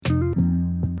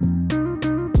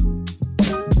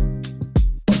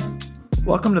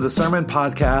Welcome to the Sermon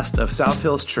Podcast of South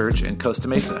Hills Church in Costa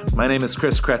Mesa. My name is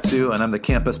Chris Kretzu, and I'm the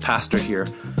campus pastor here.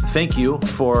 Thank you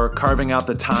for carving out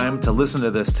the time to listen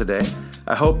to this today.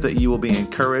 I hope that you will be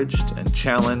encouraged and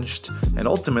challenged, and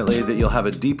ultimately that you'll have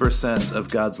a deeper sense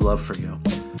of God's love for you.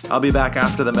 I'll be back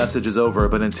after the message is over,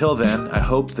 but until then, I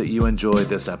hope that you enjoy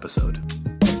this episode.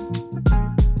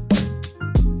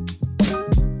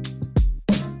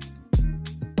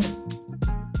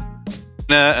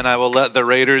 And I will let the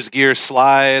Raiders gear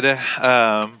slide.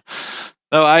 Man,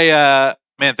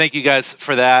 thank you guys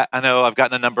for that. I know I've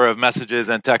gotten a number of messages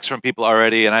and texts from people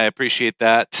already, and I appreciate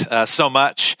that so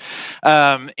much.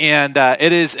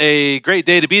 It is a great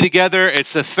day to be together.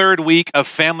 It's the third week of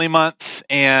Family Month,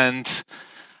 and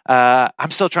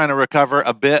I'm still trying to recover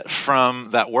a bit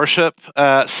from that worship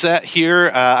set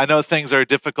here. I know things are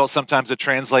difficult sometimes to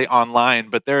translate online,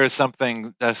 but there is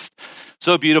something that's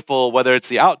so beautiful, whether it's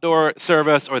the outdoor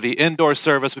service or the indoor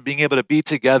service, but being able to be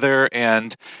together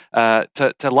and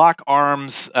to lock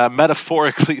arms,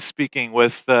 metaphorically speaking,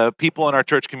 with people in our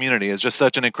church community is just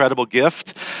such an incredible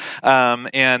gift.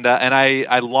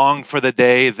 I long for the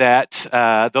day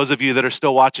that those of you that are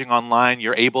still watching online,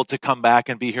 you're able to come back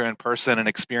and be here in person and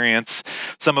experience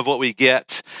some of what we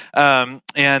get. I'm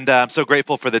so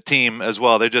grateful for the team as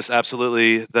well. They're just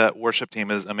absolutely, the worship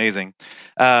team is amazing.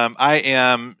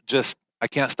 I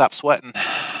can't stop sweating.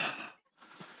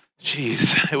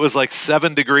 Jeez, it was like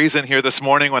 7 degrees in here this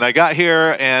morning when I got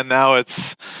here, and now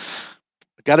it's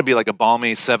got to be like a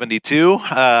balmy 72.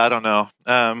 I don't know.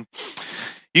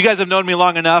 You guys have known me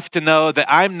long enough to know that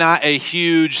I'm not a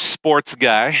huge sports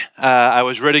guy. I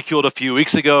was ridiculed a few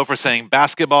weeks ago for saying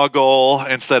basketball goal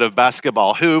instead of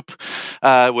basketball hoop,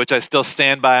 which I still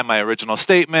stand by my original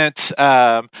statement.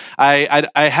 I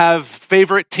have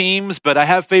favorite teams, but I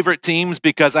have favorite teams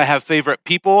because I have favorite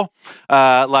people.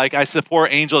 Like I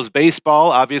support Angels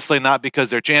baseball, obviously not because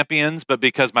they're champions, but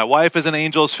because my wife is an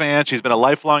Angels fan. She's been a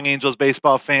lifelong Angels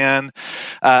baseball fan.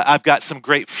 I've got some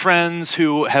great friends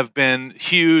who have been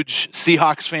huge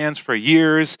Seahawks fans for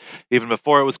years, even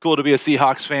before it was cool to be a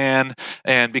Seahawks fan.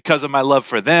 And because of my love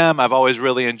for them, I've always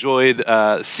really enjoyed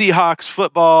Seahawks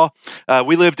football.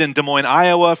 We lived in Des Moines,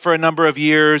 Iowa for a number of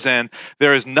years, and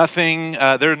there is nothing,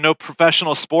 there are no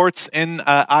professional sports in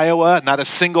Iowa, not a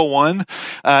single one.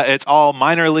 It's all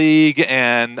minor league,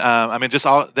 and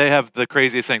they have the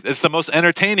craziest things. It's the most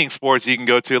entertaining sports you can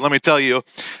go to, let me tell you.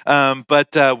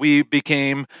 But we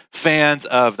became fans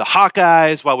of the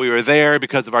Hawkeyes while we were there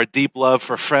because of our deep love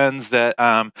for friends that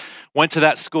went to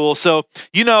that school. So,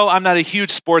 I'm not a huge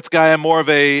sports guy. I'm more of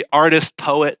a artist,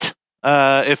 poet,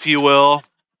 if you will.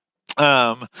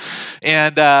 But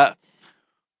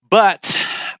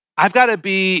I've got to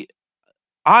be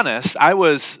honest, I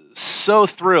was so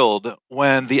thrilled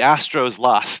when the Astros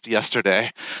lost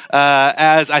yesterday,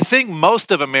 as I think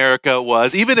most of America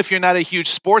was, even if you're not a huge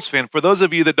sports fan. For those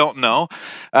of you that don't know,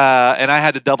 and I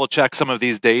had to double check some of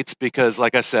these dates because,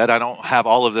 like I said, I don't have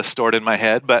all of this stored in my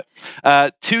head, but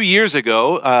 2 years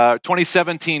ago,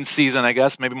 2017 season, I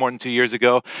guess, maybe more than 2 years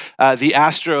ago, the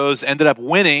Astros ended up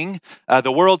winning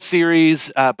the World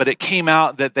Series, but it came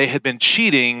out that they had been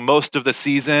cheating most of the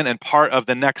season and part of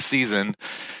the next season.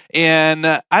 And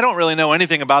I don't really know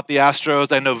anything about the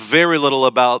Astros. I know very little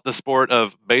about the sport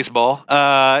of baseball.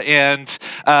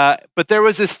 But there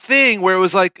was this thing where it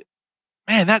was like,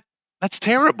 man, that's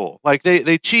terrible. Like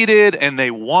they cheated and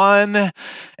they won,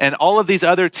 and all of these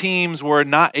other teams were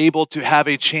not able to have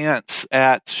a chance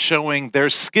at showing their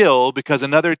skill because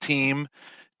another team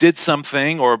did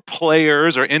something, or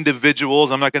players or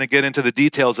individuals, I'm not going to get into the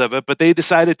details of it, but they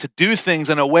decided to do things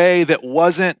in a way that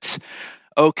wasn't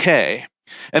okay.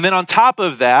 And then on top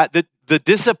of that, the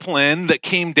discipline that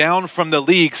came down from the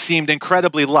league seemed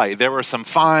incredibly light. There were some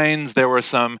fines, there were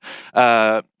some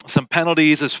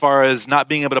penalties as far as not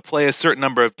being able to play a certain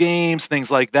number of games,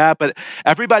 things like that. But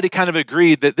everybody kind of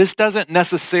agreed that this doesn't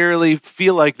necessarily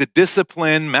feel like the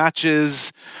discipline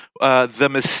matches the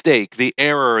mistake, the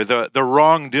error, the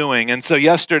wrongdoing. And so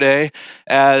yesterday,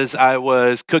 as I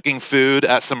was cooking food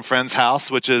at some friend's house,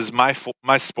 which is my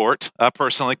sport,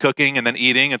 personally cooking and then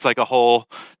eating, it's like a whole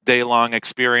day-long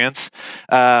experience.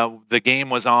 The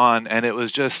game was on, and it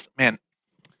was just, man,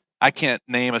 I can't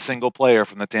name a single player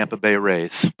from the Tampa Bay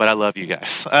Rays, but I love you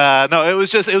guys.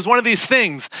 It was one of these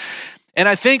things. And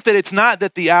I think that it's not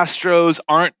that the Astros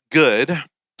aren't good.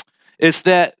 It's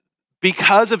that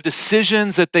because of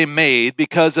decisions that they made,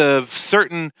 because of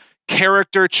certain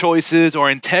character choices or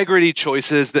integrity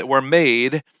choices that were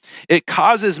made, it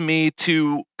causes me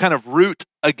to kind of root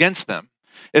against them.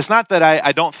 It's not that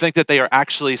I don't think that they are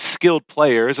actually skilled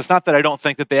players. It's not that I don't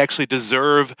think that they actually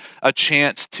deserve a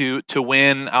chance to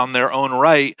win on their own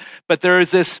right. But there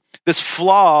is this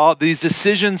flaw, these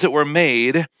decisions that were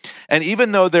made. And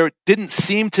even though there didn't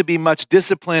seem to be much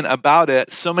discipline about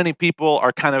it, so many people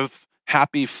are kind of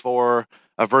happy for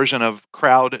a version of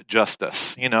crowd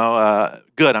justice.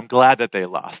 Good, I'm glad that they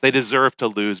lost. They deserve to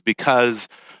lose because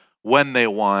when they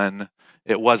won,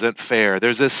 it wasn't fair.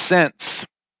 There's this sense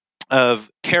of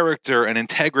character and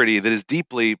integrity that is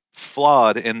deeply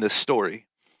flawed in this story.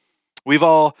 We've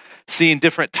all seen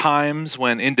different times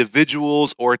when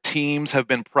individuals or teams have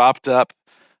been propped up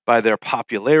by their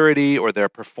popularity or their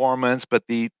performance, but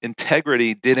the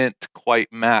integrity didn't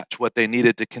quite match what they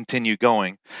needed to continue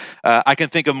going. I can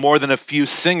think of more than a few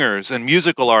singers and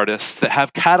musical artists that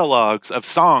have catalogs of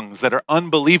songs that are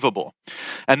unbelievable.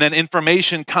 And then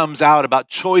information comes out about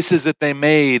choices that they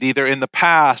made either in the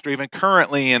past or even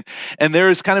currently. And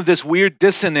there's kind of this weird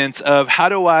dissonance of how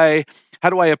do I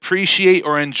appreciate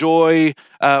or enjoy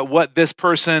what this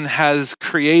person has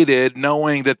created,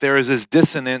 knowing that there is this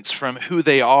dissonance from who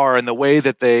they are and the way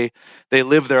that they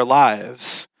live their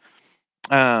lives?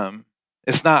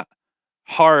 It's not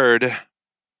hard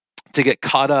to get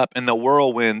caught up in the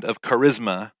whirlwind of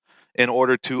charisma in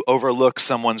order to overlook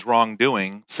someone's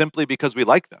wrongdoing simply because we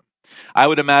like them. I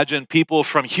would imagine people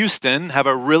from Houston have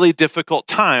a really difficult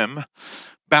time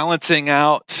balancing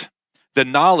out the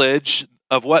knowledge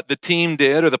of what the team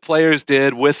did or the players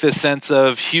did with this sense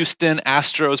of Houston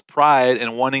Astros pride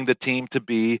and wanting the team to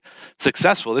be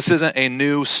successful. This isn't a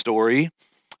new story.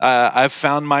 I've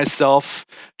found myself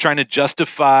trying to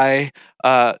justify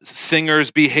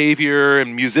singers' behavior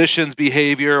and musicians'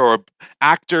 behavior or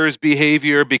actors'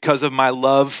 behavior because of my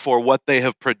love for what they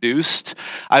have produced.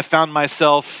 I found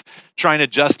myself trying to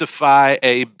justify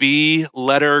a B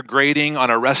letter grading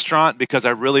on a restaurant because I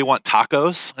really want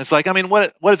tacos. It's like,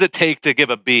 what does it take to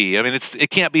give a B? It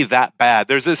can't be that bad.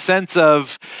 There's this sense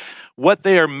of what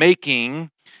they are making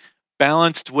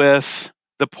balanced with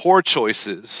the poor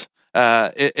choices.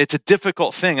 It's a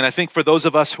difficult thing. And I think for those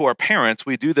of us who are parents,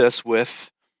 we do this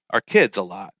with our kids a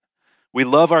lot. We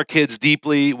love our kids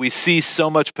deeply. We see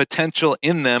so much potential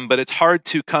in them, but it's hard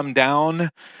to come down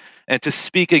and to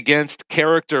speak against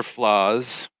character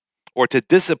flaws or to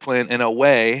discipline in a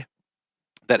way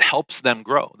that helps them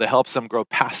grow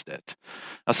past it.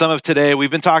 Now, some of today,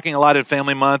 we've been talking a lot in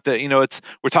Family Month that,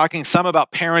 we're talking some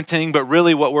about parenting, but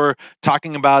really what we're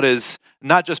talking about is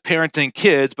not just parenting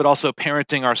kids, but also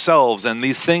parenting ourselves. And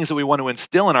these things that we want to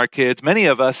instill in our kids, many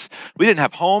of us, we didn't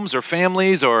have homes or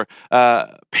families or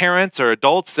parents or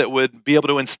adults that would be able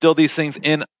to instill these things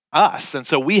in us. And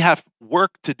so we have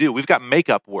work to do. We've got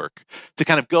makeup work to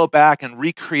kind of go back and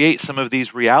recreate some of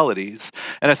these realities.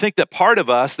 And I think that part of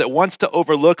us that wants to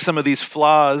overlook some of these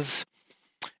flaws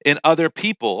in other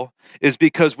people is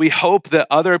because we hope that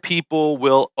other people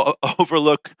will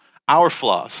overlook our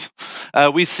flaws.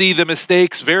 We see the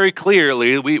mistakes very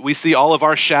clearly. We see all of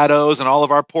our shadows and all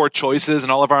of our poor choices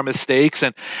and all of our mistakes.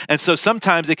 And so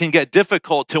sometimes it can get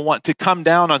difficult to want to come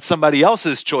down on somebody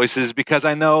else's choices because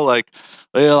I know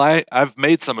I've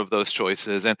made some of those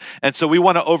choices. And so we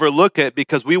want to overlook it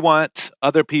because we want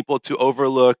other people to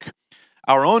overlook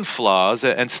our own flaws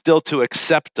and still to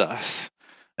accept us.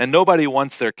 And nobody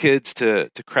wants their kids to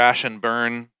crash and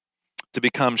burn, to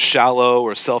become shallow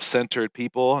or self-centered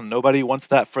people, and nobody wants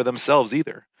that for themselves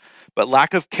either. But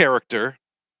lack of character,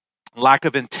 lack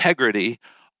of integrity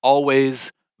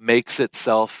always makes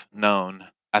itself known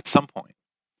at some point.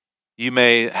 You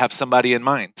may have somebody in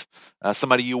mind,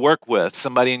 somebody you work with,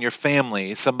 somebody in your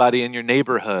family, somebody in your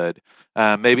neighborhood.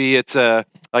 Maybe it's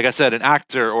like I said, an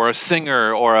actor or a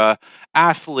singer or a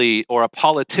athlete or a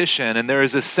politician. And there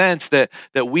is a sense that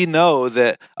we know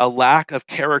that a lack of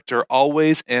character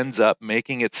always ends up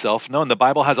making itself known. The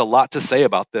Bible has a lot to say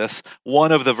about this.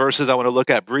 One of the verses I want to look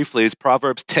at briefly is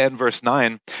Proverbs 10, verse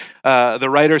 9. The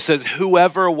writer says,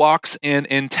 "Whoever walks in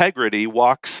integrity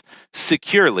walks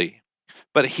securely,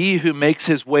 but he who makes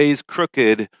his ways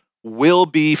crooked will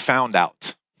be found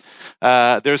out."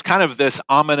 There's kind of this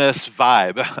ominous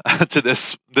vibe to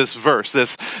this verse,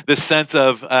 this sense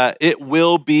of it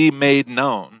will be made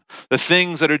known. The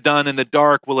things that are done in the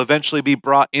dark will eventually be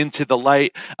brought into the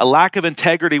light. A lack of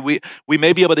integrity, we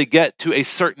may be able to get to a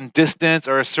certain distance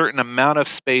or a certain amount of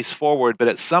space forward, but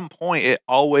at some point it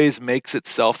always makes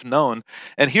itself known.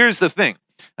 And here's the thing.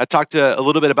 I talked a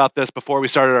little bit about this before we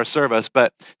started our service,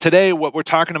 but today what we're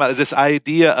talking about is this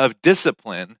idea of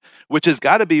discipline, which has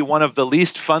got to be one of the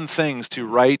least fun things to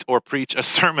write or preach a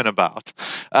sermon about.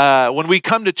 When we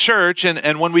come to church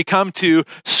and when we come to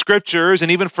scriptures,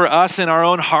 and even for us in our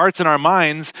own hearts and our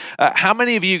minds, how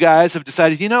many of you guys have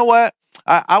decided, you know what?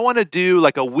 I want to do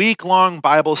like a week-long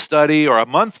Bible study or a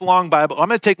month-long Bible. I'm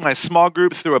going to take my small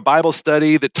group through a Bible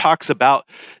study that talks about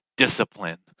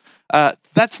discipline.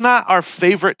 That's not our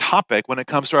favorite topic when it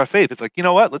comes to our faith. It's like, you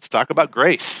know what? Let's talk about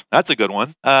grace. That's a good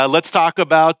one. Let's talk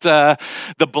about the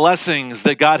blessings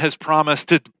that God has promised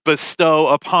to bestow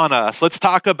upon us. Let's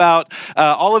talk about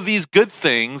all of these good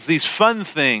things, these fun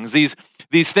things, these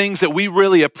things that we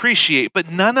really appreciate. But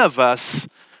none of us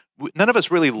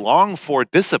really long for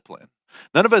discipline.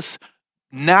 None of us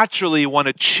naturally want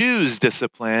to choose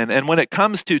discipline. And when it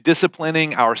comes to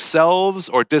disciplining ourselves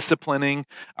or disciplining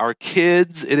our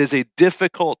kids, it is a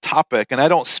difficult topic. And I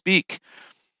don't speak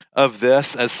of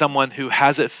this as someone who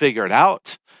has it figured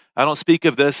out. I don't speak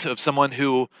of this of someone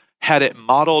who had it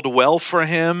modeled well for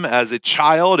him as a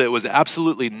child. It was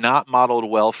absolutely not modeled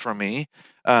well for me.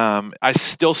 I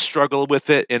still struggle with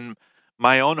it in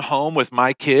my own home with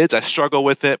my kids. I struggle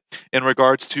with it in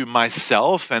regards to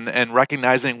myself and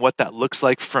recognizing what that looks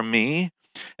like for me.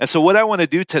 And so what I want to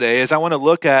do today is I want to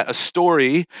look at a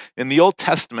story in the Old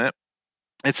Testament.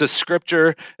 It's a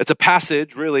scripture, it's a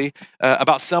passage really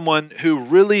about someone who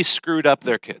really screwed up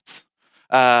their kids.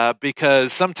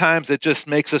 Because sometimes it just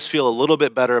makes us feel a little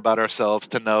bit better about ourselves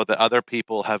to know that other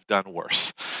people have done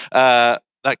worse.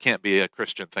 That can't be a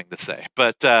Christian thing to say,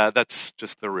 but that's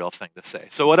just the real thing to say.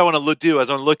 So what I want to do is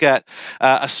I want to look at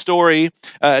a story.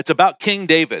 It's about King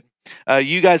David.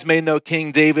 You guys may know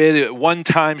King David,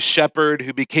 one-time shepherd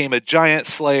who became a giant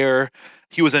slayer.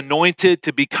 He was anointed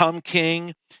to become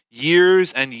king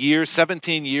years and years,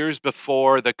 17 years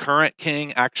before the current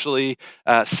king actually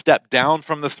stepped down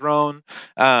from the throne.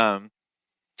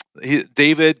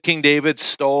 King David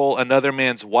stole another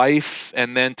man's wife,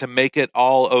 and then to make it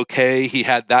all okay, he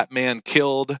had that man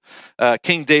killed.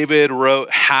 King David wrote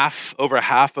over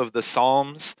half of the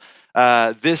Psalms.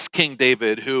 This King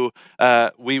David, who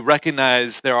we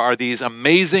recognize there are these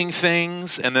amazing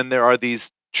things, and then there are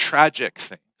these tragic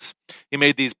things. He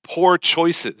made these poor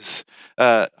choices.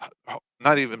 Not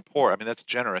even poor, I mean, that's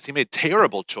generous. He made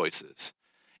terrible choices.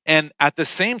 And at the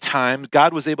same time,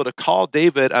 God was able to call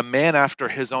David a man after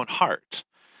his own heart.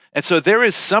 And so there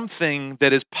is something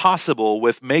that is possible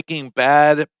with making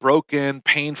bad, broken,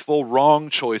 painful,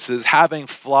 wrong choices, having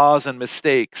flaws and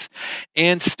mistakes,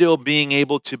 and still being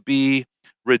able to be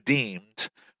redeemed.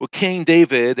 Well, King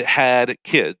David had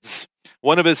kids.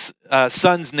 One of his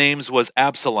sons' names was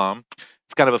Absalom.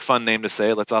 It's kind of a fun name to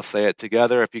say. Let's all say it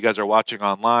together. If you guys are watching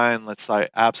online, let's say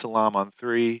Absalom on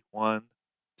 3. 1,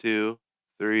 2,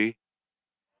 3.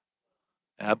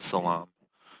 Absalom.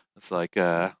 It's like,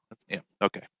 yeah,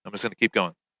 okay. I'm just going to keep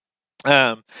going.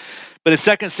 But in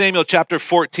 2 Samuel chapter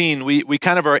 14, we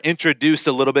kind of are introduced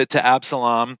a little bit to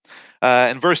Absalom.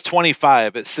 In verse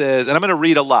 25, it says, and I'm going to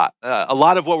read a lot. A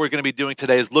lot of what we're going to be doing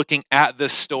today is looking at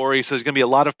this story. So there's going to be a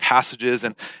lot of passages,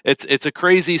 and it's a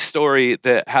crazy story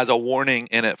that has a warning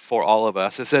in it for all of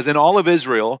us. It says, in all of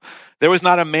Israel, there was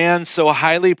not a man so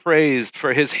highly praised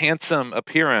for his handsome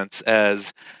appearance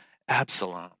as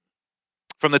Absalom.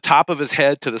 From the top of his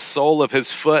head to the sole of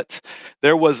his foot,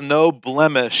 there was no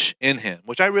blemish in him,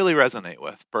 which I really resonate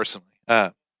with personally.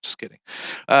 Just kidding.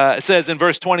 It says in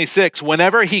verse 26,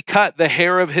 whenever he cut the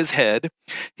hair of his head,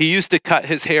 he used to cut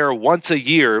his hair once a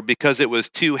year because it was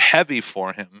too heavy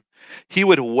for him. He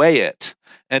would weigh it,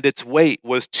 and its weight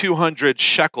was 200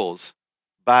 shekels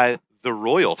by the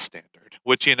royal standard.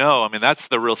 Which, I mean, that's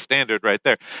the real standard right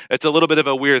there. It's a little bit of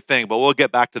a weird thing, but we'll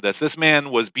get back to this. This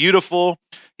man was beautiful.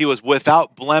 He was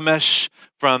without blemish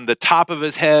from the top of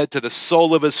his head to the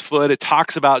sole of his foot. It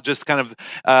talks about just kind of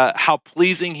how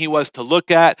pleasing he was to look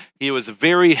at. He was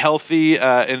very healthy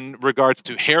in regards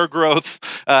to hair growth,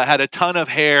 had a ton of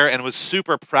hair, and was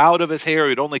super proud of his hair.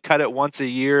 He'd only cut it once a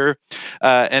year.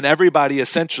 And everybody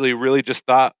essentially really just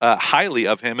thought highly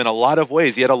of him in a lot of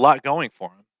ways. He had a lot going for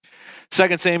him.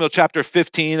 2 Samuel chapter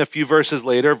 15, a few verses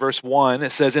later, verse 1,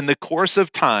 it says, in the course of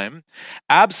time,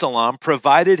 Absalom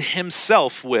provided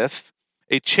himself with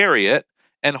a chariot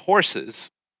and horses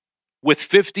with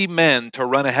 50 men to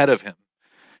run ahead of him.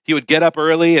 He would get up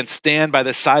early and stand by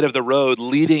the side of the road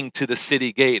leading to the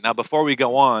city gate. Now, before we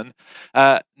go on,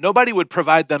 nobody would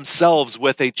provide themselves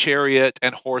with a chariot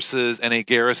and horses and a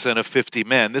garrison of 50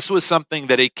 men. This was something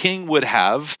that a king would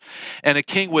have, and a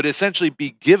king would essentially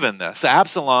be given this.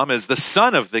 Absalom is the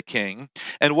son of the king,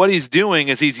 and what he's doing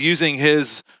is he's using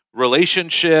his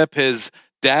relationship, his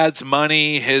dad's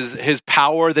money, his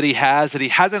power that he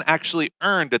hasn't actually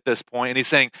earned at this point. And he's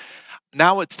saying,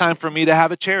 now it's time for me to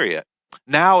have a chariot.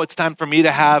 Now it's time for me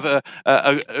to have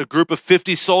a group of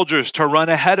 50 soldiers to run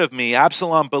ahead of me.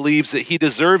 Absalom believes that he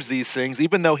deserves these things,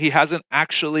 even though he hasn't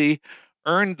actually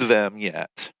earned them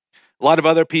yet. A lot of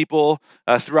other people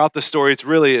throughout the story,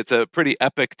 it's a pretty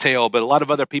epic tale, but a lot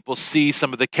of other people see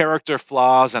some of the character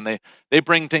flaws and they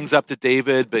bring things up to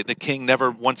David, but the king never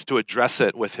wants to address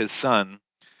it with his son.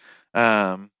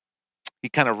 He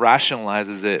kind of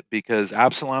rationalizes it because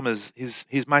Absalom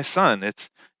he's my son.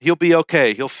 He'll be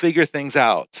okay. He'll figure things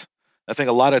out. I think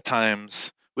a lot of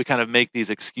times we kind of make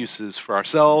these excuses for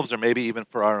ourselves or maybe even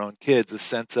for our own kids, a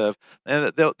sense of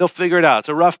they'll figure it out. It's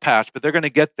a rough patch, but they're going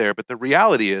to get there. But the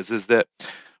reality is that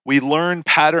we learn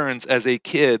patterns as a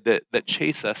kid that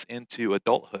chase us into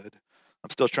adulthood. I'm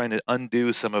still trying to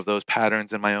undo some of those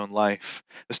patterns in my own life.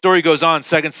 The story goes on,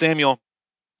 2 Samuel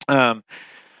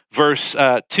verse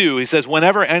 2. He says,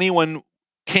 whenever anyone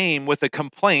came with a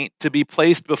complaint to be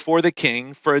placed before the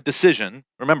king for a decision.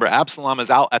 Remember, Absalom is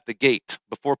out at the gate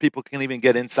before people can even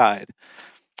get inside.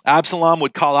 Absalom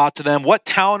would call out to them, what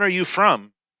town are you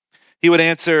from? He would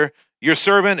answer, your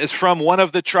servant is from one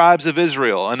of the tribes of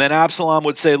Israel. And then Absalom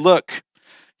would say, look,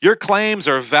 your claims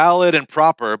are valid and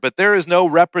proper, but there is no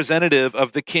representative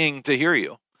of the king to hear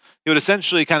you. He would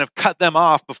essentially kind of cut them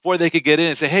off before they could get in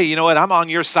and say, hey, you know what, I'm on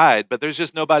your side, but there's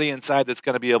just nobody inside that's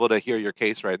going to be able to hear your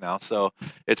case right now. So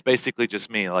it's basically just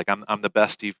me, like I'm the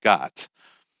best you've got.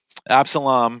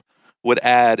 Absalom would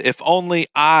add, if only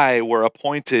I were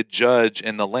appointed judge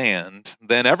in the land,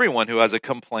 then everyone who has a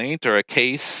complaint or a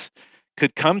case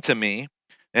could come to me,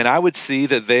 and I would see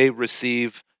that they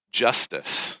receive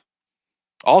justice.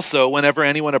 Also, whenever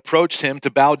anyone approached him to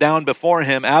bow down before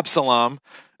him, Absalom,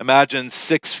 imagine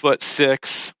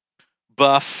 6'6",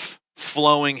 buff,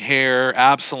 flowing hair,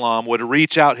 Absalom would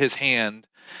reach out his hand,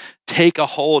 take a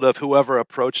hold of whoever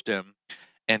approached him,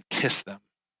 and kiss them.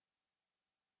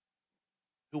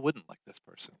 Who wouldn't like this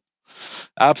person?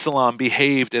 Absalom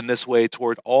behaved in this way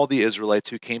toward all the Israelites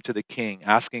who came to the king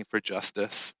asking for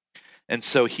justice. And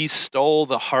so he stole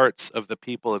the hearts of the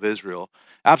people of Israel.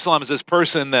 Absalom is this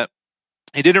person that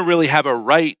he didn't really have a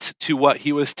right to what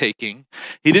he was taking.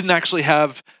 He didn't actually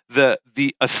have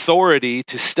the authority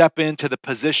to step into the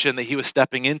position that he was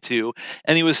stepping into.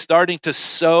 And he was starting to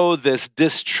sow this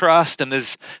distrust and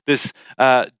this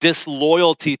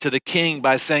disloyalty to the king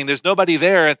by saying, there's nobody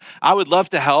there and I would love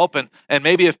to help. And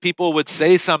maybe if people would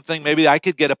say something, maybe I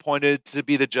could get appointed to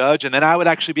be the judge. And then I would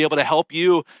actually be able to help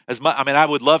you as much. I mean, I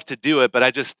would love to do it, but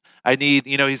I need,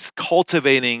 he's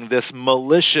cultivating this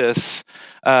malicious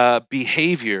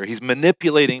behavior. He's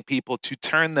manipulating people to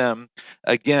turn them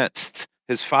against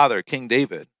his father, King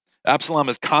David. Absalom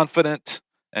is confident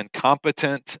and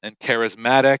competent and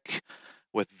charismatic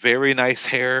with very nice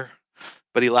hair,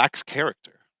 but he lacks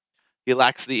character. He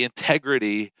lacks the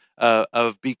integrity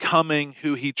of becoming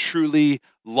who he truly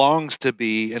longs to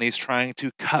be, and he's trying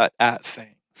to cut at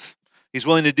things. He's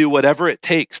willing to do whatever it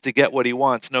takes to get what he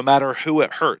wants, no matter who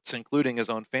it hurts, including his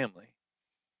own family.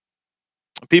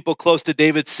 People close to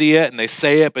David see it and they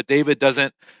say it, but David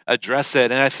doesn't address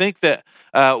it. And I think that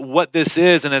what this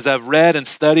is, and as I've read and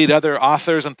studied other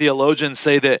authors and theologians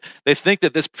say that they think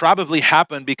that this probably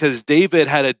happened because David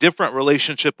had a different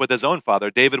relationship with his own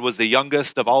father. David was the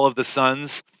youngest of all of the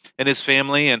sons in his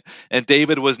family, and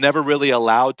David was never really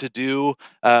allowed to do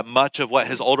much of what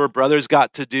his older brothers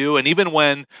got to do. And even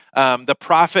when the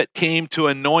prophet came to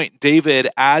anoint David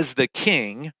as the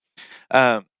king,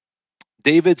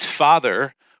 David's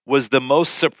father was the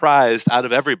most surprised out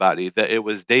of everybody that it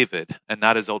was David and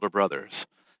not his older brothers.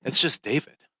 It's just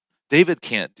David. David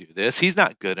can't do this. He's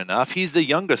not good enough. He's the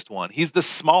youngest one. He's the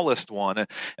smallest one.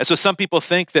 And so some people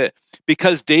think that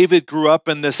because David grew up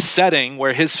in this setting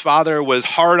where his father was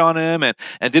hard on him and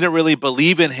didn't really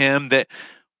believe in him, that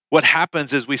what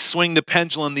happens is we swing the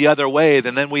pendulum the other way,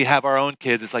 then we have our own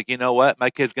kids. It's like, you know what?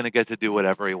 My kid's going to get to do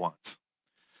whatever he wants.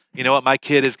 You know what? My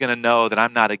kid is going to know that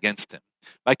I'm not against him.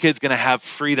 My kid's going to have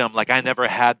freedom like I never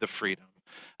had the freedom.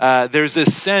 There's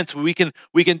this sense we can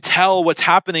tell what's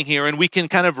happening here, and we can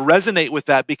kind of resonate with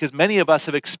that because many of us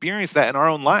have experienced that in our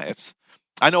own lives.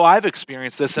 I know I've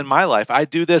experienced this in my life. I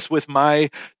do this with my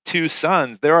two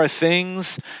sons. There are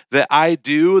things that I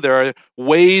do. There are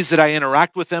ways that I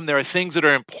interact with them. There are things that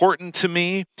are important to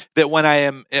me that when I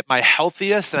am at my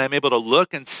healthiest and I'm able to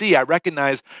look and see, I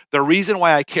recognize the reason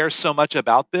why I care so much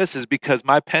about this is because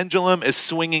my pendulum is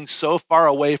swinging so far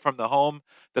away from the home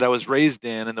that I was raised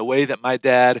in and the way that my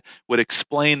dad would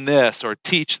explain this or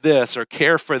teach this or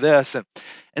care for this.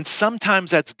 And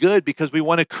sometimes that's good because we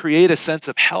want to create a sense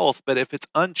of health, but if it's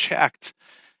unchecked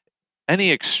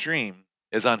Any extreme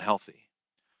is unhealthy.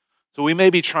 So we may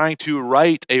be trying to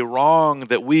right a wrong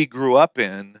that we grew up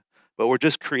in, but we're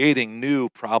just creating new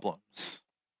problems.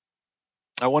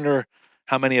 I wonder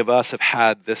how many of us have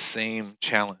had this same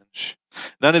challenge.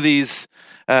 None of these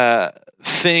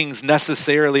things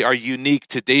necessarily are unique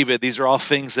to David. These are all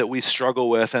things that we struggle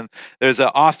with. And there's an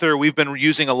author, we've been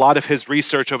using a lot of his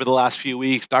research over the last few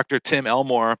weeks, Dr. Tim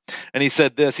Elmore, and he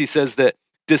said this. He says that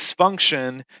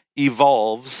dysfunction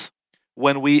evolves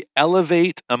when we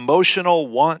elevate emotional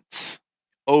wants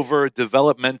over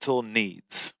developmental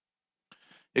needs.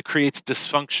 It creates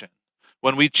dysfunction.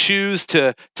 When we choose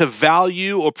to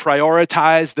value or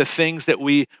prioritize the things that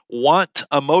we want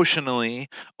emotionally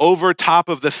over top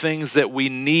of the things that we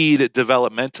need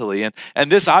developmentally.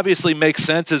 And this obviously makes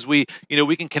sense as we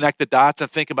can connect the dots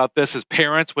and think about this as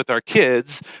parents with our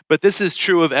kids, but this is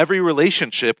true of every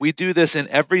relationship. We do this in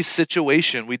every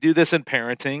situation. We do this in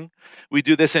parenting. We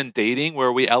do this in dating,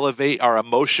 where we elevate our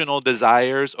emotional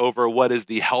desires over what is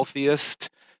the healthiest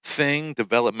thing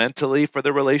developmentally for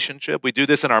the relationship. We do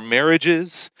this in our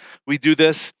marriages. We do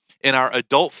this in our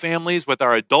adult families with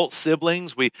our adult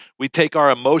siblings. We take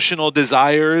our emotional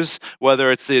desires,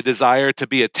 whether it's the desire to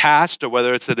be attached or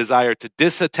whether it's the desire to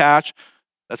disattach.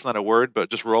 That's not a word, but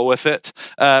just roll with it.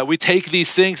 We take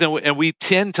these things and we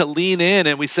tend to lean in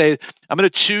and we say, I'm going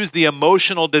to choose the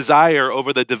emotional desire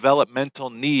over the developmental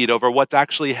need, over what's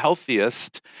actually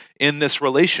healthiest in this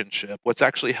relationship, what's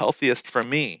actually healthiest for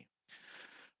me.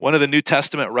 One of the New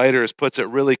Testament writers puts it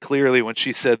really clearly when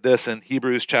she said this in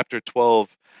Hebrews chapter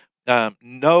 12.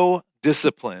 No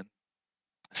discipline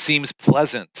seems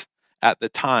pleasant at the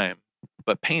time,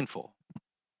 but painful.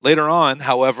 Later on,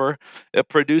 however, it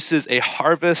produces a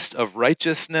harvest of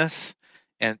righteousness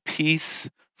and peace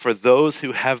for those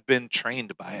who have been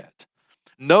trained by it.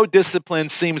 No discipline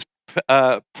seems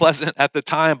pleasant at the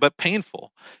time, but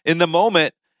painful. In the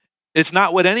moment, it's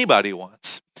not what anybody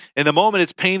wants. In the moment,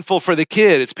 it's painful for the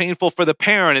kid. It's painful for the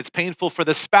parent. It's painful for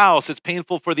the spouse. It's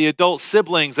painful for the adult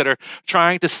siblings that are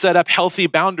trying to set up healthy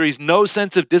boundaries. No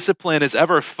sense of discipline is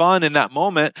ever fun in that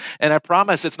moment. And I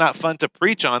promise it's not fun to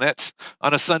preach on it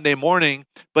on a Sunday morning,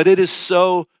 but it is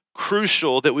so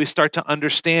crucial that we start to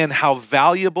understand how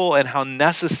valuable and how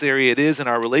necessary it is in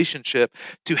our relationship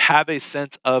to have a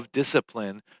sense of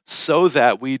discipline so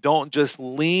that we don't just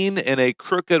lean in a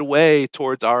crooked way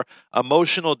towards our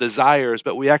emotional desires,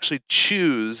 but we actually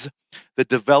choose the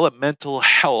developmental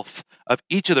health of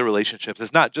each of the relationships.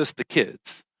 It's not just the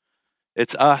kids.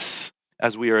 It's us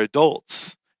as we are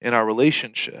adults in our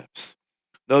relationships.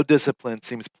 No discipline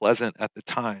seems pleasant at the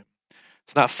time.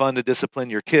 It's not fun to discipline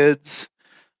your kids.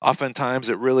 Oftentimes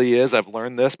it really is. I've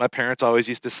learned this. My parents always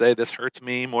used to say, this hurts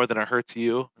me more than it hurts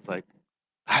you. It's like,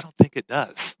 I don't think it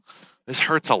does. This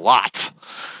hurts a lot.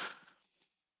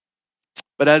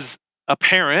 But as a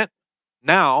parent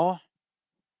now,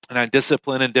 and I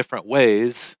discipline in different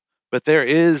ways, but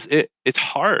it's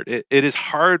hard. It is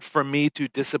hard for me to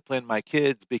discipline my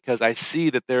kids because I see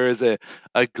that there is a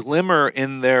glimmer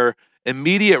in their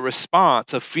immediate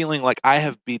response of feeling like I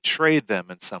have betrayed them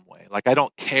in some way, like I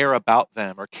don't care about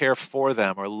them or care for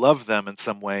them or love them in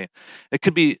some way. It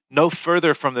could be no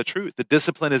further from the truth. The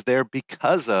discipline is there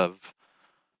because of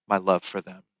my love for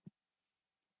them.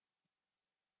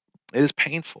 It is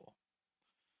painful,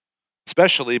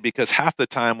 especially because half the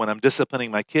time when I'm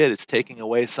disciplining my kid, it's taking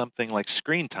away something like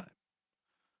screen time.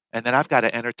 And then I've got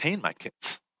to entertain my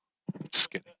kids.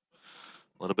 Just kidding.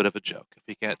 A little bit of a joke, if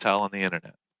you can't tell on the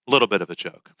internet. A little bit of a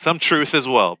joke. Some truth as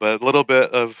well, but a little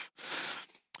bit of...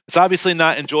 It's obviously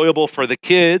not enjoyable for the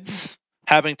kids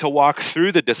having to walk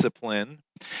through the discipline.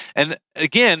 And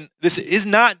again, this is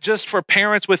not just for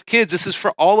parents with kids. This is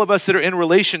for all of us that are in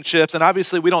relationships. And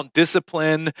obviously, we don't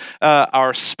discipline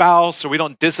our spouse or we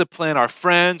don't discipline our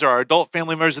friends or our adult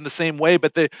family members in the same way.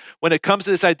 But when it comes to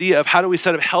this idea of how do we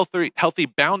set up healthy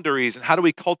boundaries and how do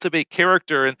we cultivate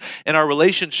character in our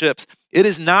relationships, it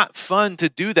is not fun to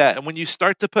do that. And when you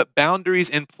start to put boundaries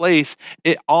in place,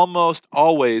 it almost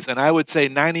always, and I would say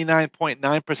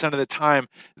 99.9% of the time,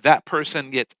 that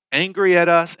person gets angry at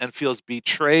us and feels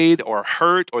betrayed or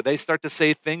hurt, or they start to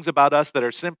say things about us that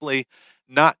are simply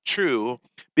not true,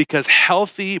 because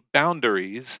healthy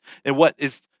boundaries and what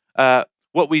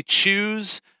we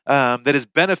choose that is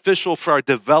beneficial for our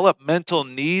developmental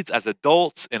needs as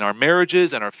adults in our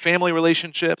marriages and our family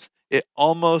relationships, it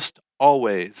almost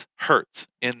always hurts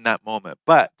in that moment.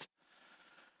 But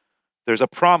there's a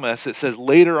promise. It says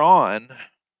later on,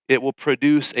 it will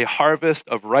produce a harvest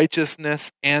of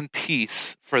righteousness and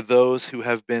peace for those who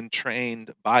have been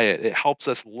trained by it. It helps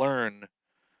us learn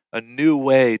a new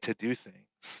way to do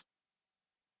things.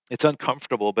 It's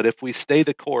uncomfortable, but if we stay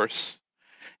the course,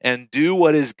 and do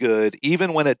what is good,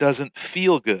 even when it doesn't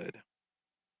feel good.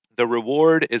 The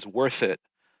reward is worth it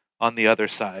on the other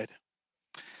side.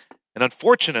 And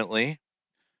unfortunately,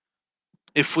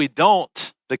 if we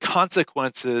don't, the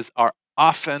consequences are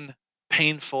often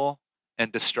painful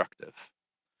and destructive.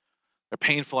 They're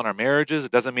painful in our marriages.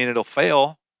 It doesn't mean it'll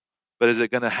fail, but is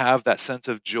it going to have that sense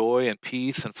of joy and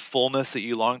peace and fullness that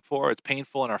you long for? It's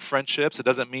painful in our friendships. It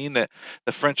doesn't mean that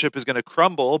the friendship is going to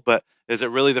crumble, but is it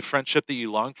really the friendship that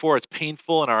you long for? It's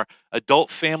painful in our adult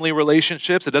family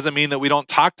relationships. It doesn't mean that we don't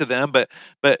talk to them, but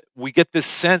we get this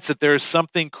sense that there's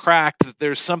something cracked, that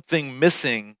there's something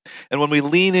missing. And when we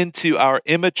lean into our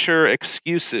immature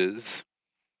excuses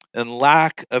and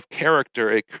lack of character,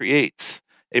 it creates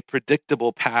a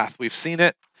predictable path. We've seen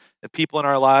it in people in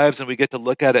our lives, and we get to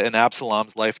look at it in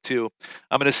Absalom's life too.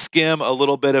 I'm going to skim a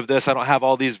little bit of this. I don't have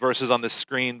all these verses on the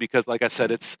screen because, like I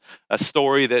said, it's a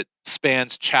story that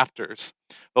spans chapters.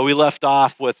 But we left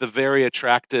off with the very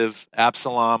attractive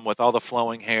Absalom with all the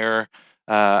flowing hair.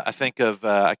 I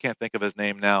can't think of his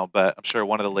name now, but I'm sure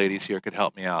one of the ladies here could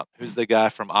help me out. Who's the guy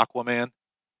from Aquaman?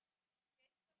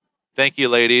 Thank you,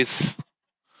 ladies.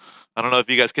 I don't know if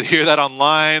you guys could hear that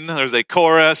online. There's a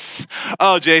chorus.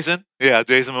 Oh, Jason. Yeah,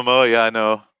 Jason Momoa. Yeah, I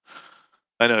know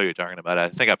who you're talking about. I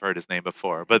think I've heard his name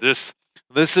before. But this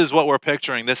is what we're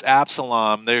picturing. This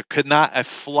Absalom, there could not a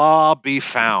flaw be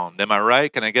found. Am I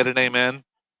right? Can I get an amen?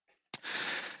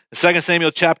 2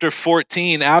 Samuel chapter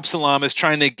 14, Absalom is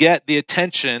trying to get the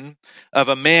attention of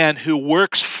a man who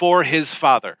works for his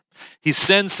father. He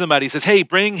sends somebody. He says, hey,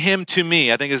 bring him to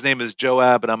me. I think his name is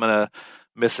Joab, but I'm going to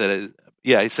miss it.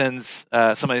 Yeah, he sends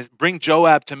somebody, bring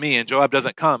Joab to me, and Joab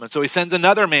doesn't come. And so he sends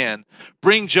another man,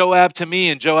 bring Joab to me,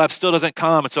 and Joab still doesn't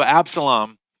come. And so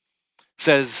Absalom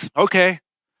says, okay,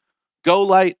 go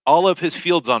light all of his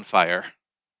fields on fire.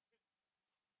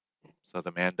 So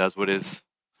the man does what his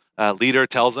leader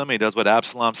tells him. He does what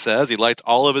Absalom says. He lights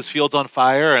all of his fields on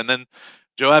fire. And then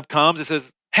Joab comes and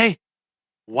says, hey,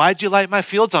 why'd you light my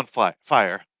fields on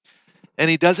fire? And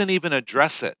he doesn't even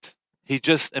address it. He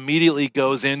just immediately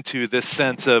goes into this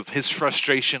sense of his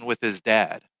frustration with his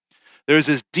dad. There's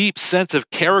this deep sense of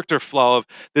character flaw, of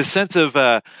this sense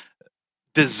of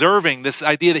deserving, this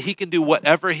idea that he can do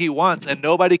whatever he wants and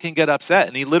nobody can get upset.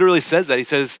 And he literally says that. He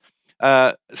says,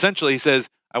 essentially, he says,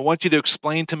 I want you to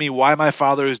explain to me why my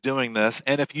father is doing this.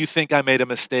 And if you think I made a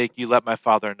mistake, you let my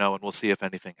father know and we'll see if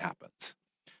anything happens.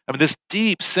 I mean, this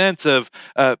deep sense of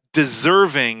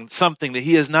deserving something that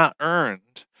he has not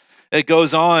earned. It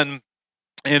goes on.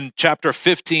 In chapter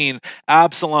 15,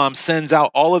 Absalom sends out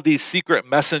all of these secret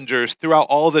messengers throughout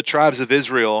all the tribes of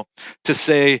Israel to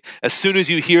say, as soon as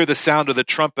you hear the sound of the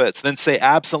trumpets, then say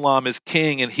Absalom is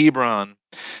king in Hebron.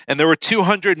 And there were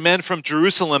 200 men from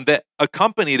Jerusalem that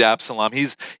accompanied Absalom.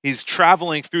 He's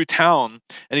traveling through town,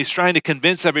 and he's trying to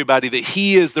convince everybody that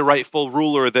he is the rightful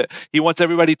ruler, that he wants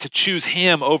everybody to choose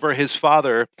him over his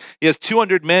father. He has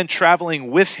 200 men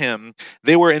traveling with him.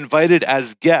 They were invited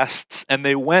as guests, and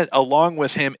they went along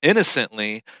with him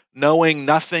innocently, knowing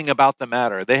nothing about the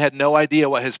matter. They had no idea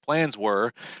what his plans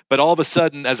were, but all of a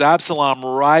sudden, as Absalom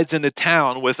rides into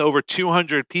town with over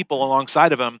 200 people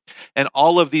alongside of him, and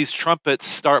all of these trumpets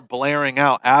start blaring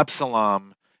out,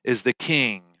 Absalom is the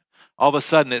king. All of a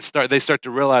sudden, they start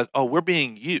to realize, oh, we're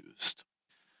being used.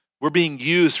 We're being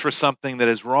used for something that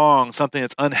is wrong, something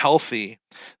that's unhealthy.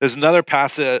 There's another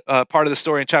part of the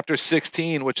story in chapter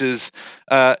 16, which is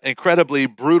incredibly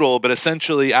brutal, but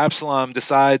essentially Absalom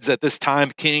decides at this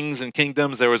time, kings and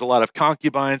kingdoms, there was a lot of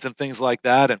concubines and things like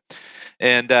that.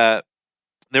 And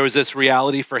there was this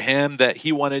reality for him that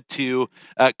he wanted to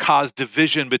cause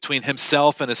division between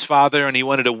himself and his father, and he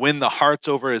wanted to win the hearts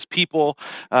over his people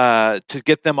to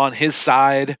get them on his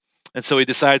side. And so he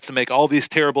decides to make all these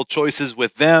terrible choices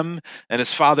with them, and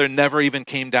his father never even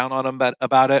came down on him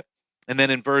about it. And then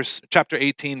in chapter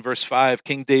 18, verse 5,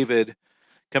 King David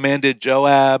commanded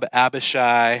Joab,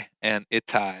 Abishai, and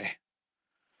Ittai,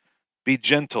 be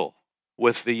gentle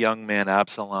with the young man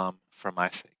Absalom for my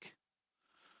sake.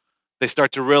 They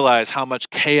start to realize how much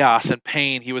chaos and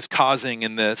pain he was causing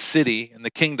in the city, in the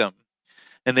kingdom.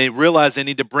 And they realize they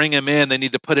need to bring him in. They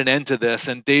need to put an end to this.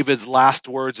 And David's last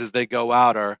words as they go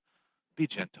out are, be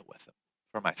gentle with him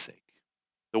for my sake.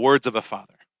 The words of a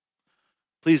father.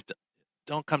 Please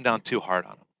don't come down too hard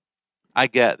on him. I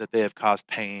get that they have caused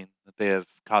pain, that they have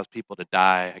caused people to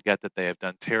die. I get that they have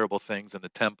done terrible things in the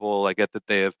temple. I get that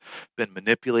they have been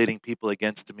manipulating people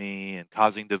against me and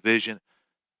causing division.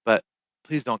 But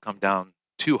please don't come down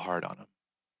too hard on him.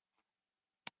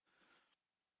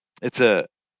 It's a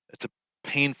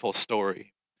painful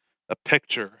story, a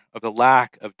picture of the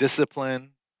lack of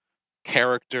discipline,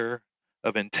 character,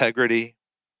 of integrity.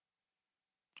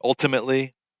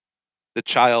 Ultimately, the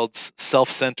child's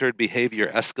self-centered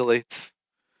behavior escalates.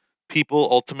 People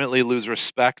ultimately lose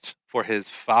respect for his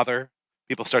father.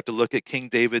 People start to look at King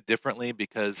David differently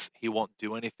because he won't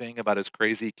do anything about his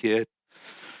crazy kid.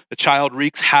 The child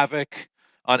wreaks havoc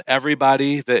on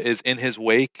everybody that is in his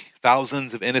wake.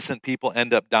 Thousands of innocent people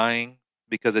end up dying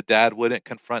because a dad wouldn't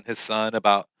confront his son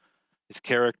about his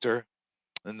character.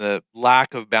 And the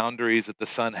lack of boundaries that the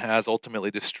son has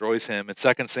ultimately destroys him. In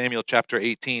 2 Samuel chapter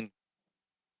 18,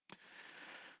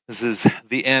 this is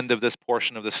the end of this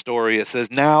portion of the story. It says,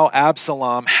 "Now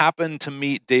Absalom happened to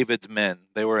meet David's men."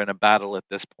 They were in a battle at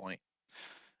this point.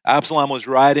 Absalom was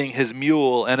riding his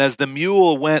mule, and as the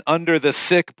mule went under the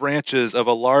thick branches of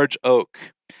a large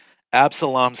oak,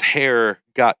 Absalom's hair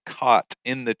got caught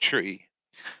in the tree.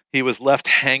 He was left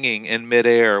hanging in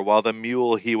midair while the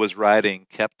mule he was riding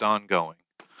kept on going.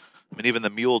 I mean, even the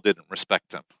mule didn't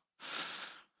respect him.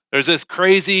 There's this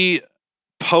crazy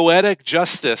poetic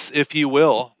justice, if you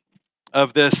will,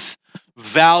 of this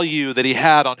value that he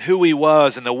had on who he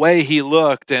was and the way he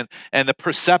looked and the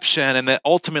perception, and that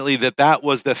ultimately that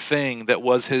was the thing that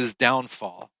was his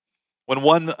downfall. When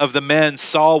one of the men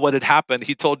saw what had happened,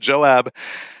 he told Joab,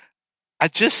 "I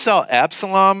just saw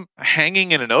Absalom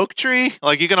hanging in an oak tree."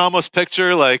 Like, you can almost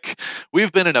picture, like,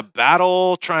 we've been in a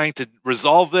battle trying to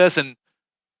resolve this, and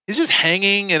he's just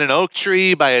hanging in an oak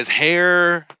tree by his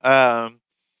hair.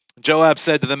 Joab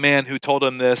said to the man who told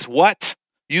him this, "What?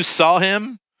 You saw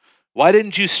him? Why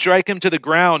didn't you strike him to the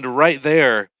ground right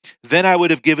there? Then I would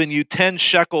have given you 10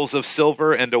 shekels of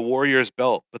silver and a warrior's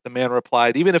belt." But the man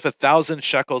replied, "Even if 1,000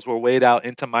 shekels were weighed out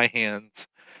into my hands,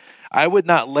 I would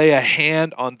not lay a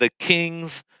hand on the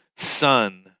king's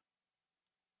son."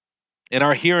 In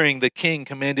our hearing, the king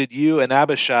commanded you and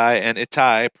Abishai and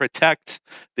Ittai, "Protect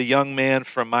the young man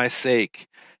for my sake.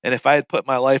 And if I had put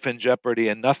my life in jeopardy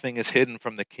and nothing is hidden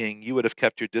from the king, you would have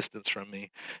kept your distance from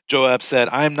me." Joab said,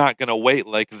 "I am not going to wait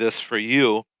like this for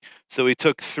you." So he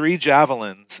took 3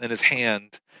 javelins in his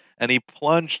hand, and he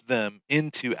plunged them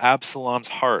into Absalom's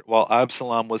heart while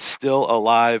Absalom was still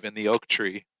alive in the oak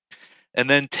tree. And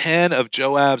then 10 of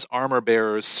Joab's armor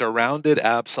bearers surrounded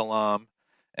Absalom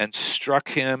and struck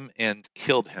him and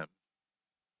killed him.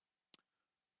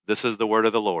 This is the word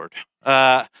of the Lord.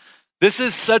 This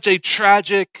is such a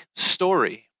tragic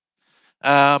story.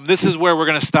 This is where we're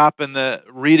going to stop in the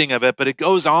reading of it, but it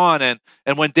goes on, and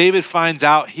when David finds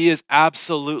out, he is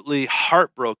absolutely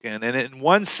heartbroken. And in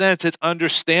one sense, it's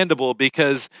understandable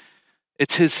because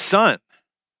it's his son.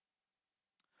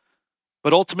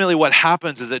 But ultimately what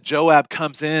happens is that Joab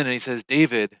comes in and he says,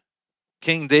 "David,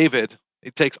 King David,"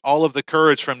 he takes all of the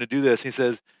courage for him to do this. He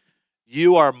says,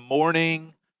 "You are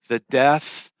mourning the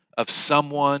death of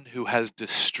someone who has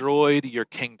destroyed your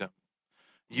kingdom.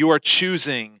 You are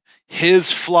choosing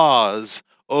his flaws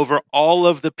over all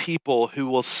of the people who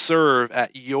will serve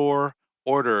at your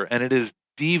order, and it is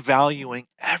devaluing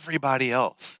everybody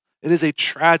else." It is a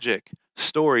tragic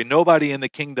story. Nobody in the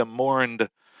kingdom mourned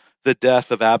the death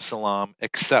of Absalom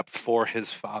except for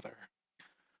his father.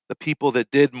 The people that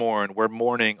did mourn were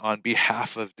mourning on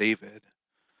behalf of David.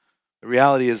 The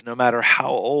reality is, no matter how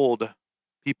old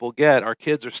people get, our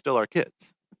kids are still our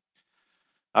kids.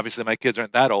 Obviously, my kids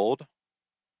aren't that old.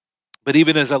 But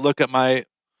even as I look at my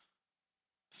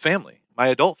family, my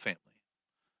adult family,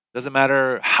 doesn't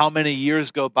matter how many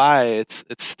years go by, it's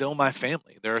still my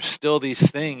family. There are still these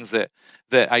things that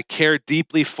I care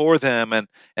deeply for them, and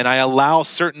I allow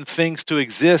certain things to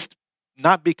exist,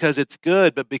 not because it's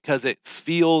good, but because it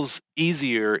feels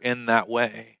easier in that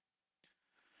way.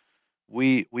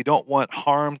 We don't want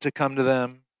harm to come to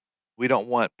them. We don't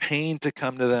want pain to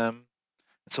come to them.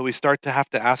 And so we start to have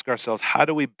to ask ourselves, how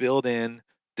do we build in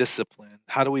discipline?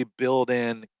 How do we build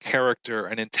in character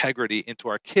and integrity into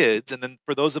our kids? And then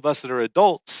for those of us that are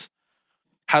adults,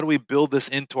 how do we build this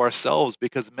into ourselves?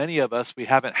 Because many of us, we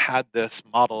haven't had this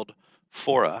modeled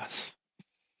for us.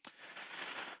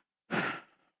 I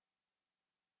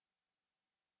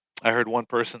heard one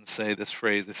person say this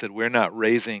phrase. They said, "We're not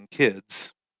raising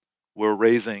kids, we're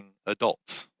raising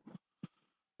adults."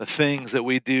 The things that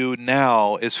we do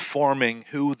now is forming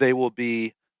who they will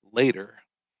be later.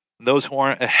 And those who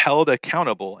aren't held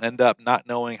accountable end up not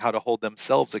knowing how to hold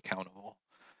themselves accountable.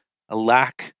 A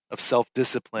lack of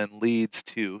self-discipline leads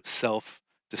to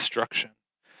self-destruction.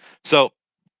 So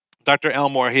Dr.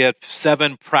 Elmore, he had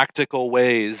 7 practical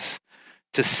ways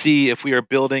to see if we are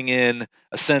building in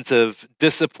a sense of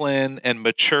discipline and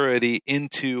maturity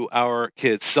into our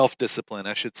kids, self-discipline,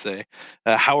 I should say.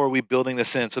 How are we building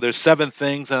this in? So there's 7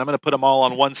 things, and I'm going to put them all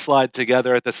on one slide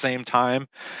together at the same time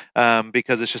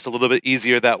because it's just a little bit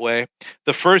easier that way.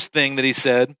 The first thing that he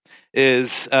said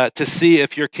is to see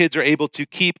if your kids are able to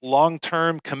keep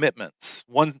long-term commitments.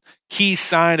 One key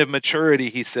sign of maturity,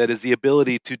 he said, is the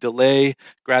ability to delay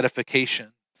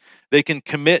gratification. They can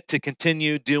commit to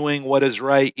continue doing what is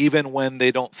right even when they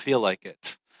don't feel like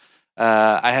it.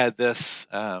 I had this,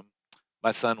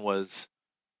 my son was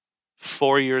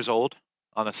 4 years old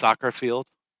on a soccer field,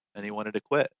 and he wanted to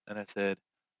quit. And I said,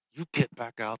 you get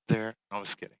back out there. No, I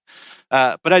was kidding.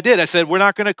 But I did. I said, we're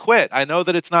not going to quit. I know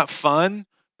that it's not fun,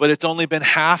 but it's only been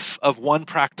half of one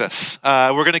practice.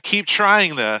 We're going to keep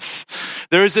trying this.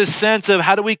 There's this sense of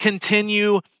how do we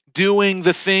continue doing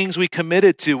the things we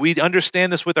committed to. We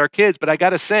understand this with our kids, but I got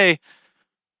to say,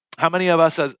 how many of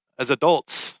us as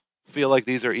adults feel like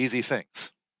these are easy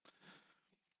things?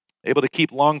 Able to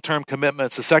keep long-term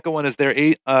commitments. The second one is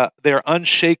they're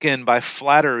unshaken by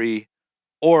flattery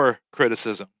or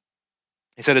criticism.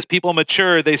 He said, as people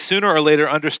mature, they sooner or later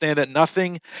understand that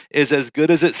nothing is as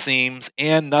good as it seems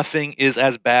and nothing is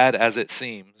as bad as it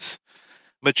seems.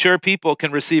 Mature people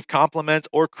can receive compliments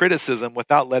or criticism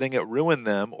without letting it ruin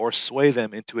them or sway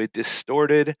them into a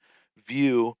distorted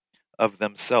view of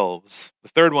themselves. The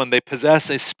third one, they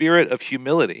possess a spirit of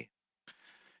humility.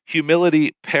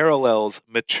 Humility parallels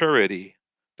maturity,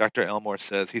 Dr. Elmore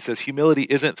says. He says, humility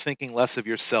isn't thinking less of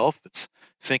yourself, it's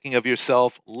thinking of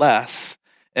yourself less.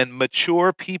 And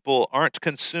mature people aren't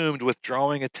consumed with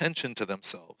drawing attention to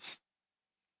themselves.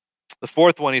 The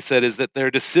fourth one, he said, is that their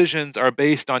decisions are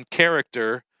based on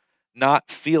character,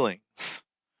 not feelings.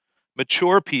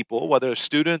 Mature people, whether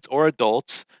students or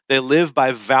adults, they live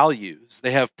by values.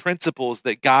 They have principles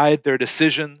that guide their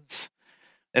decisions,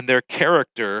 and their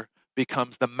character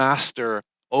becomes the master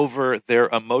over their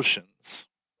emotions.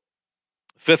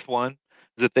 The fifth one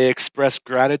is that they express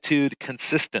gratitude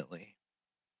consistently.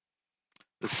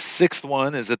 The sixth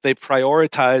one is that they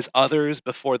prioritize others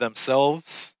before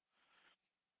themselves.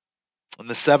 And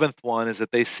the seventh one is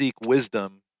that they seek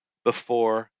wisdom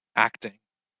before acting.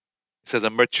 He says a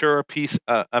mature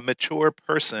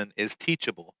person is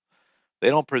teachable. They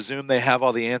don't presume they have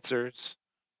all the answers.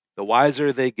 The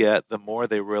wiser they get, the more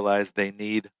they realize they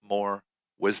need more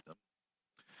wisdom.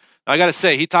 Now, I got to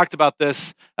say, he talked about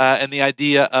this in the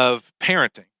idea of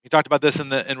parenting. He talked about this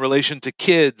in relation to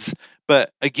kids.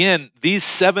 But again, these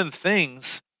 7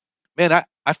 things, man,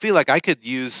 I feel like I could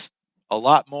use a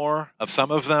lot more of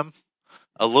some of them,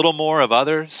 a little more of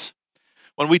others.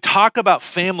 When we talk about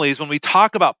families, when we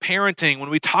talk about parenting, when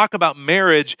we talk about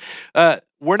marriage,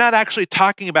 we're not actually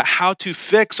talking about how to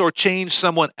fix or change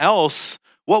someone else.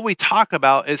 What we talk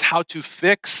about is how to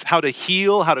fix, how to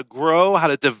heal, how to grow, how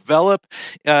to develop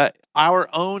our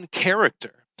own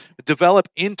character. Develop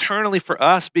internally for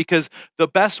us, because the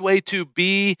best way to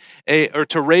be or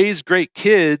to raise great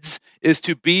kids is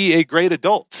to be a great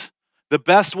adult. The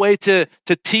best way to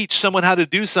teach someone how to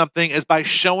do something is by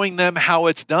showing them how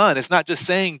it's done. It's not just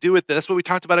saying, do it. That's what we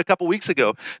talked about a couple weeks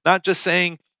ago. Not just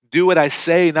saying, do what I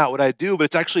say, not what I do, but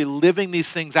it's actually living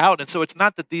these things out. And so it's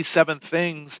not that these 7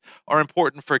 things are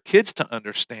important for kids to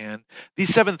understand.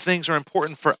 These 7 things are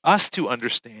important for us to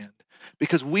understand,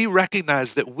 because we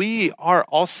recognize that we are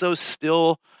also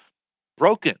still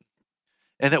broken,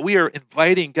 and that we are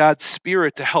inviting God's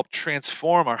Spirit to help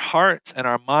transform our hearts and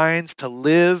our minds to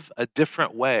live a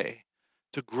different way,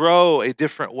 to grow a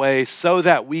different way, so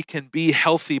that we can be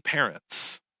healthy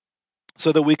parents,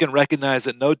 so that we can recognize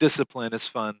that no discipline is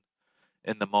fun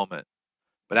in the moment,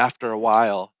 but after a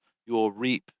while, you will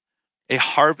reap a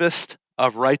harvest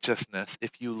of righteousness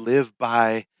if you live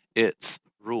by its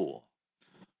rule.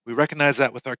 We recognize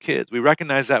that with our kids. We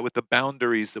recognize that with the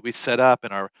boundaries that we set up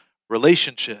in our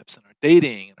relationships and our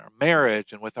dating and our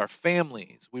marriage and with our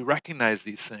families. We recognize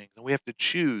these things, and we have to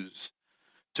choose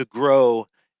to grow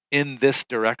in this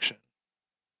direction.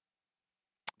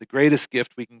 The greatest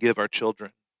gift we can give our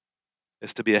children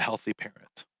is to be a healthy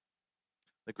parent.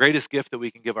 The greatest gift that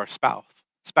we can give our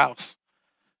spouse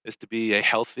is to be a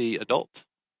healthy adult.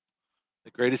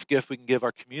 The greatest gift we can give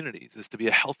our communities is to be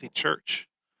a healthy church.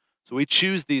 So we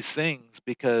choose these things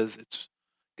because it's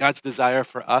God's desire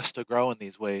for us to grow in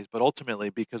these ways, but ultimately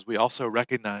because we also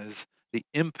recognize the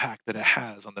impact that it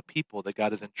has on the people that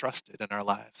God has entrusted in our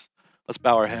lives. Let's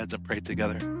bow our heads and pray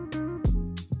together.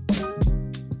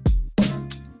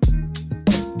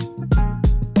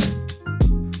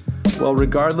 Well,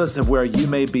 regardless of where you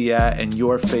may be at in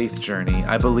your faith journey,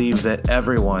 I believe that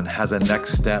everyone has a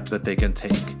next step that they can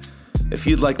take. If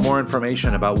you'd like more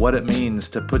information about what it means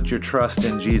to put your trust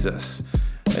in Jesus,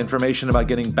 information about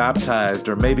getting baptized,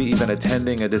 or maybe even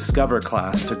attending a Discover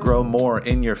class to grow more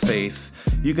in your faith,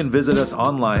 you can visit us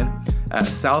online at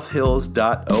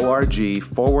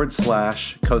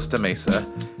southhills.org/Costa Mesa,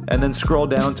 and then scroll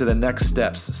down to the Next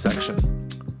Steps section.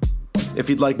 If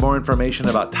you'd like more information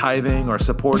about tithing or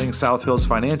supporting South Hills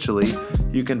financially,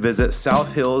 you can visit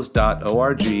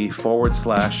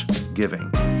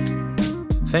southhills.org/giving.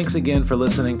 Thanks again for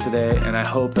listening today, and I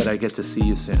hope that I get to see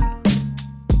you soon.